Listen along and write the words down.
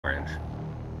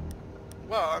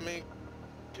Well, I mean,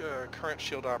 current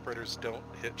shield operators don't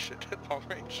hit shit at long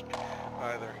range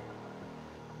either.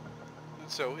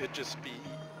 So it'd just be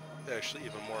actually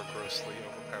even more grossly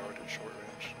overpowered at short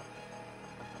range.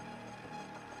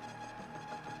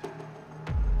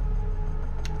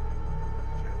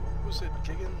 Okay, what was it?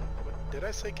 Gigan? What, did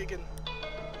I say Gigan?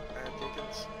 I had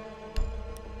Gigans?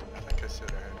 I think I said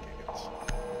I had Gigans.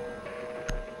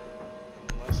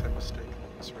 Unless I'm mistaken,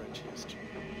 it was red TSG.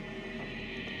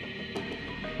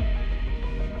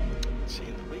 See,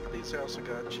 in the weeklies I also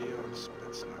got Geos, but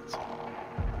it's not so.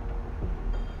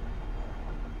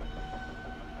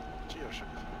 Geo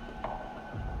should be fine.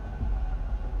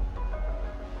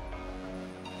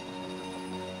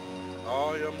 I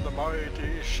am the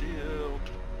mighty shield.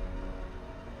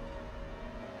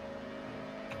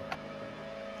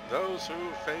 Those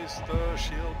who face the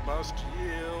shield must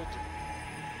yield.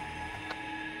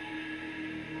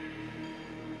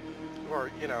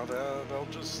 Or, you know, they'll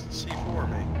just C4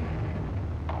 me.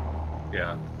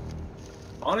 Yeah.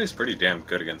 Lonnie's pretty damn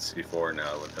good against C4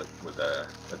 now with the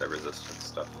resistance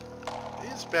stuff.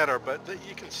 He's better, but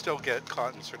you can still get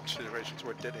caught in certain situations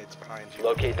where it detonates behind you.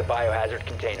 Locate the biohazard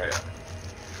container. Yeah.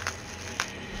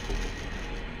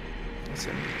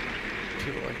 Listen,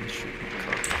 people like me shooting.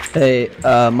 Hey,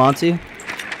 Monty?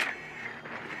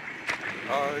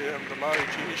 I am the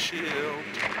mighty shield.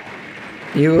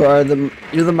 You're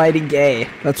the mighty gay.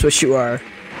 That's what you are.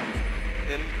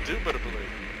 Indubitably.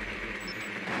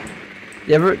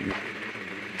 You ever...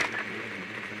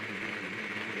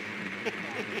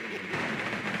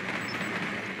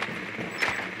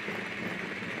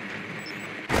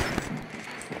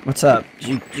 What's up?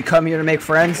 You come here to make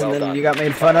friends and then you got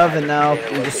made fun of and now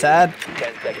you're just sad?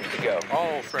 10 seconds to go.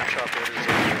 All French operators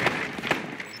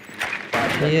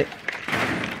are Yeah.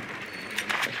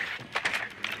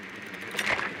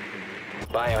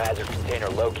 Biohazard container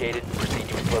located. Proceed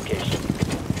to its location.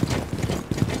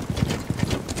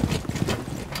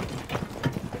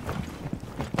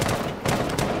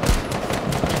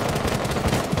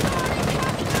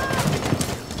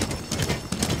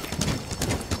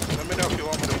 Let me know if you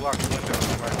want me to block the window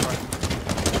if I find.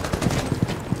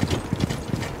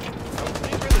 Oh,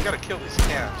 you really gotta kill these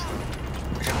cabs, though.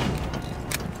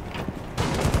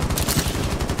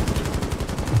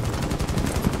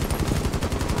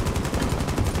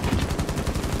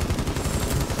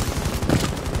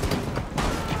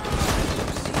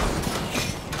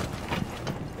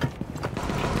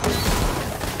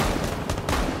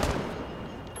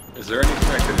 Is there anything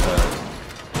I could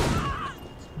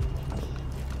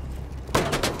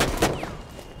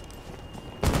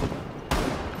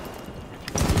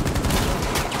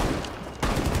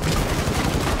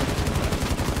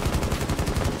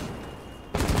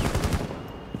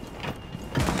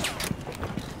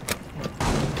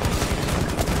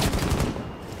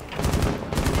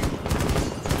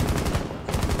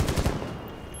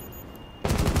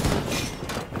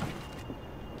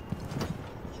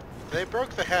They broke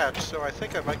the hatch, so I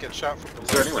think I might get shot from below.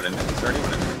 Is there anyone in there? Is there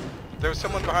anyone in there? There was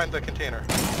someone behind the container.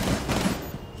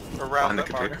 Around Behind the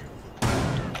that mark. container?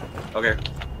 Okay.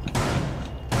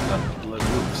 Let's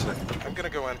move a second. I'm gonna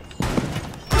go in.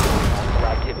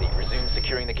 Activity. Resume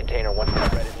securing the container once the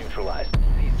threat is neutralized.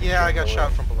 Yeah, I got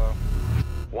shot from below.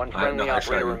 One friendly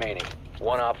operator remaining.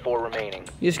 One op 4 remaining.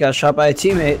 You just got shot by a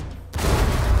teammate.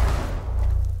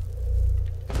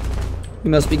 You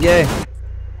must be gay.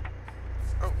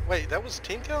 Oh, wait, that was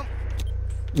team kill?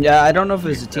 Yeah, I don't know if it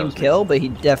was a team kill, but he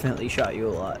definitely shot you a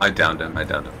lot. I downed him. I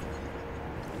downed him.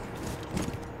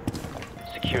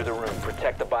 Secure the room.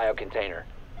 Protect the bio container.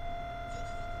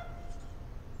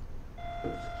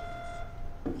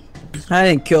 I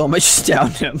didn't kill him, I just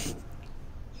downed him.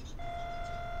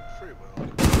 Free will.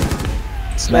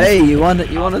 Hey, you want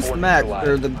us the Mac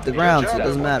or the ground, so it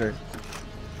doesn't matter.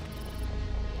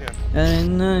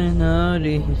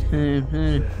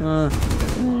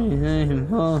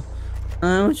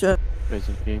 What's up?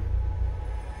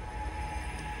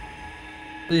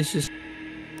 This is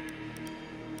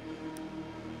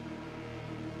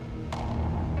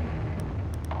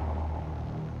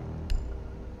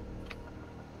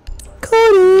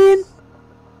Coding.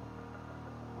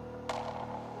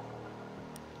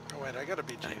 Oh wait, I gotta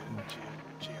be G. Okay,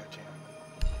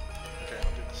 I'll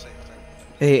do the same thing.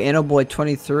 Hey, Annoboy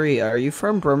 23, are you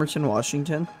from Bremerton,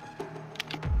 Washington?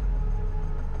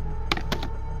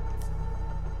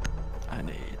 I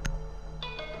need.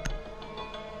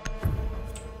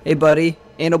 Hey, buddy,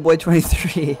 Annoboy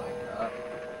 23.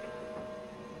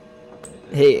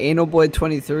 Hey, Annoboy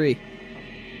 23.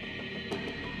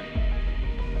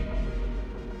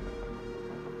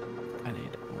 I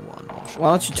need one more shot. Why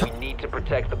don't you talk? We need to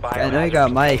protect the bio. I know you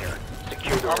got Mike.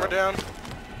 Secure the Armor room. down.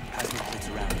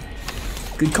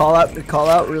 Good call out. Good call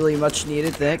out. Really much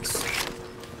needed. Thanks.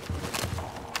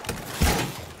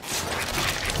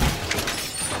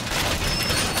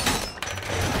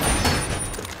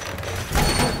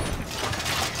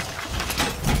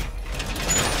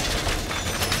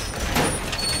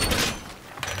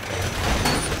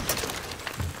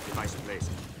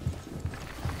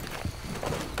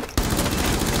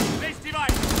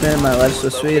 Man, my life's so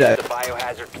sweet. Locate the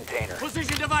biohazard container.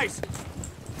 Position device.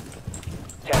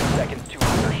 10 seconds to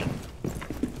insertion.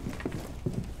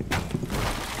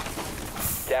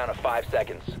 Down to 5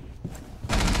 seconds.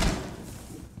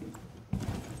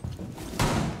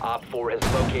 Op 4 has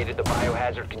located the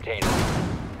biohazard container.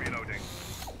 Reloading.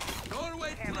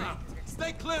 Doorway blocked.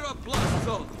 Stay clear of blast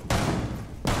zone.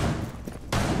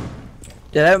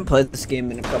 Dude, I haven't played this game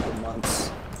in a couple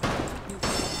months.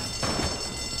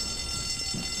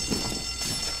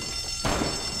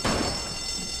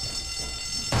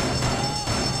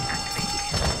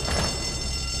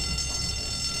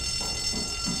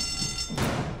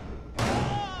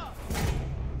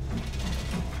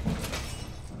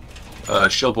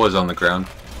 Shield boy's on the ground.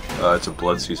 It's a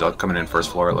Blitz. He's out coming in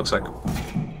first floor, it looks like.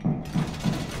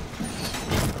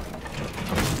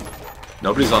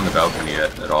 Nobody's on the balcony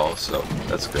yet at all, so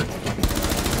that's good.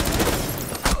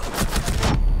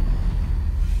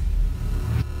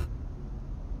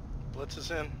 Blitz is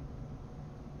in.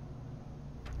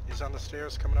 He's on the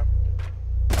stairs coming up.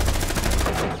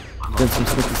 Did some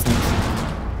sticky things.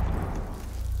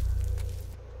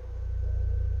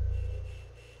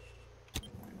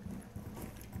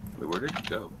 Wait, where did he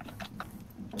go?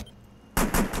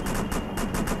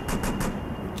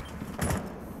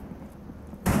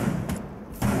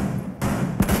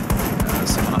 There's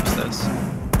someone upstairs.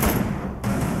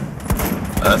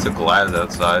 That's a Glad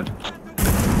outside.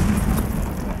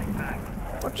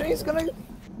 Watch, he's gonna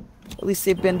at least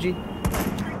save Benji.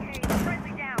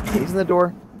 He's in the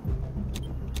door.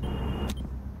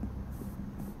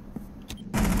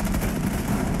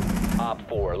 Op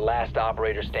 4, last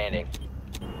operator standing.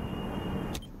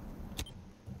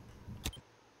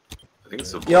 I think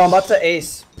it's a Blitz. Yo, I'm about to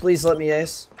ace. Please let me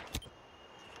ace.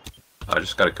 I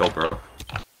just got a kill, bro.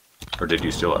 Or did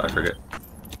you steal it? I forget.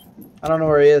 I don't know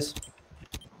where he is.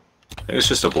 I think it's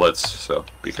just a Blitz, so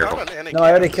be careful. Not on any No,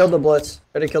 I already cameras. killed the blitz.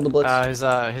 I already killed the blitz. He's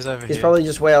over He's here. probably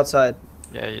just way outside.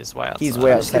 Yeah, he's way outside. He's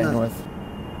way outside north.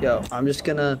 Yo, I'm just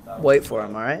gonna wait for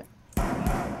him, alright?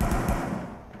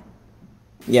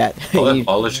 Yeah.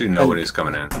 I'll let you know when he's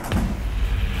coming in.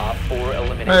 Op 4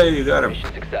 eliminated. Hey, you got him.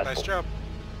 Mission successful. Nice job.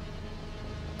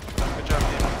 Good job,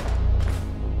 team.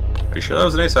 Are you sure that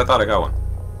was an ace? I thought I got one.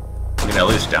 I mean, at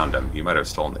least downed him. You might have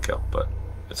stolen the kill, but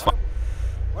it's fine.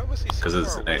 Why was he so Because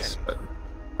it's far an away? ace, but...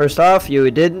 First off,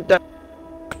 you didn't die.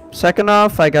 Second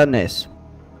off, I got an ace.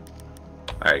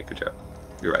 Alright, good job.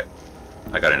 You're right.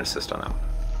 I got an assist on that one.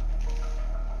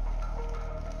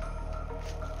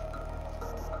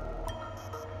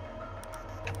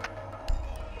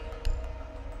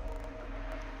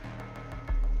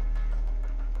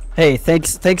 Hey,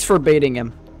 thanks for baiting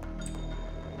him.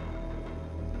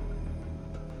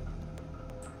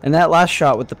 And that last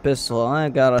shot with the pistol,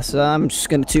 I'm just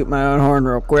gonna toot my own horn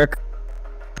real quick.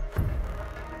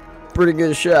 Pretty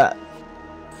good shot.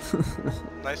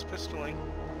 Nice pistoling.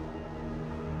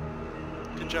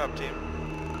 Good job, team.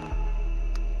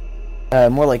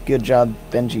 More like good job,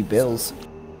 Benji Bills.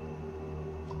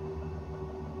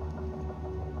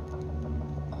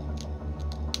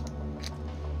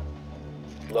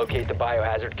 Locate the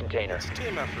biohazard container. It's a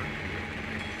team effort.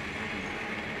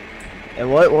 And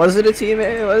what was it a team?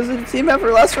 Was it a team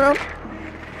effort last round?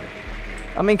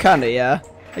 I mean, kinda, yeah.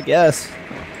 I guess.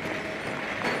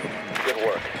 Good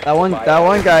work. That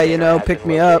one guy, you know, picked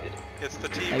me up. It's the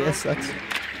team. I guess that's.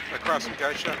 Across from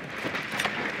guy shot.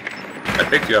 I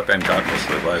picked you up and got most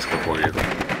of the advice before you.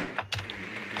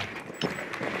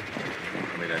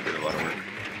 I mean, I did a lot of work.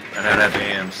 And I have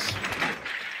AMs.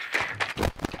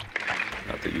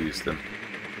 Not that you use them.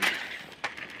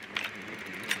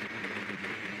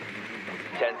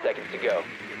 10 seconds to go.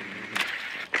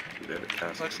 You did it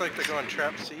fast. Looks like they're going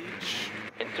trap siege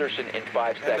Insertion in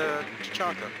 5 and seconds.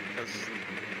 T'Chaka, because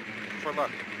for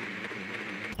luck.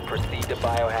 Proceed to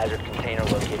biohazard container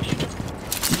location.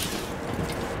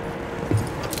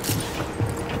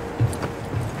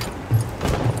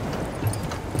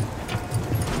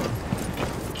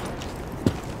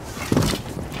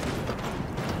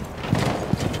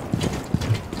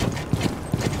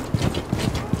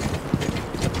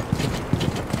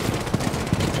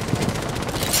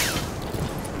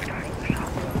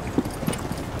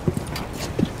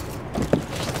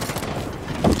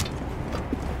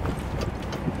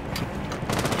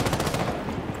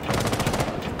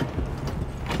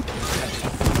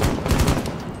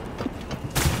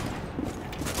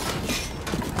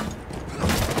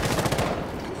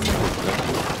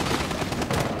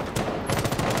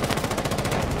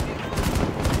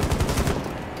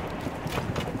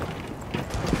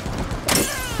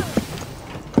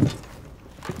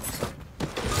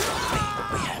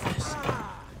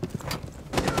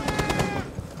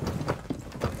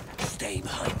 stay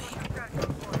behind me.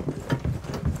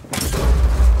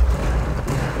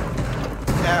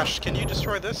 Ash, can you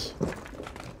destroy this?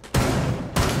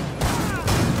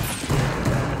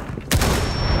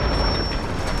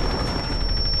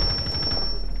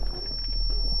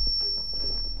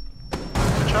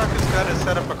 Chuck has got it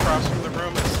set up across from the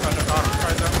room. It's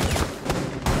unoccupied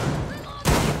though.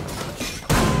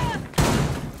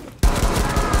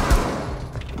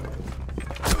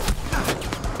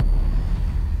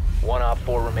 One op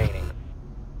 4 remaining.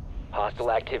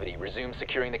 Hostile activity. Resume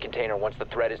securing the container once the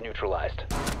threat is neutralized.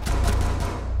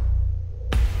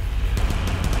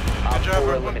 Op job, 4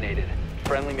 everyone. eliminated.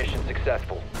 Friendly mission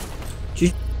successful.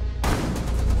 Gee-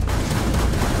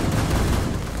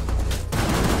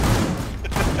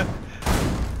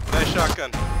 Nice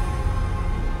shotgun.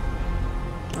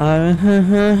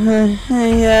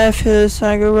 Yeah, I feel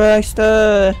like a rock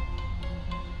star.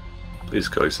 Please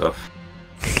kill yourself.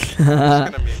 I'm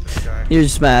gonna meet this guy. You're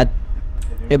just mad.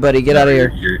 Hey, buddy, get out of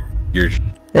here. You're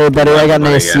Hey, buddy, I got an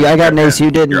unfunny ace. and I got an ace. You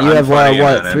didn't. you're You have unfunny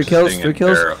what? and 3 kills? uninteresting 3 and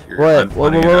kills? thorough. You're What? unfunny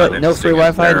What? and No uninteresting free and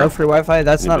Wi-Fi. No thorough. free Wi-Fi.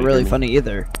 That's not Anybody really hear me? funny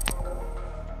either.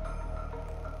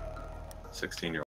 16-year-old.